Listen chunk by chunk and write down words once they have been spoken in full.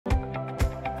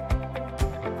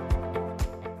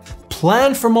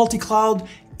plan for multi-cloud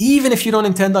even if you don't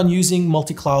intend on using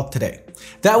multi-cloud today.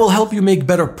 That will help you make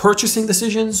better purchasing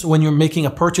decisions when you're making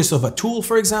a purchase of a tool,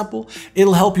 for example.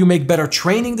 It'll help you make better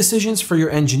training decisions for your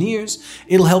engineers.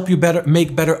 It'll help you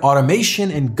make better automation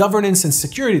and governance and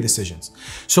security decisions.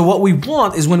 So what we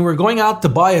want is when we're going out to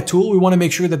buy a tool, we want to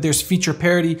make sure that there's feature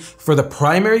parity for the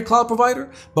primary cloud provider,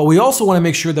 but we also want to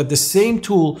make sure that the same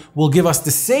tool will give us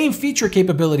the same feature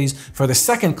capabilities for the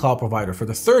second cloud provider, for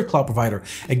the third cloud provider.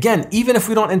 Again, even if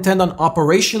we don't intend on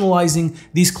operationalizing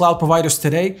these cloud providers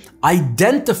today,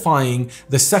 identifying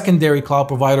the secondary cloud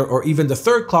provider or even the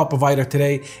third cloud provider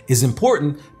today is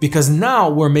important because now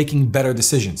we're making better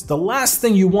decisions. The last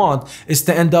thing you want is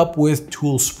to end up with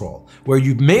tool sprawl, where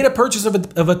you made a purchase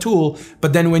of a tool,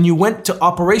 but then when you went to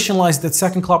operationalize that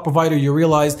second cloud provider, you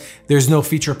realized there's no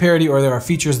feature parity or there are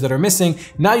features that are missing.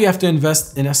 Now you have to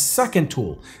invest in a second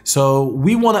tool. So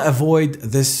we want to avoid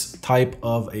this type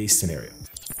of a scenario.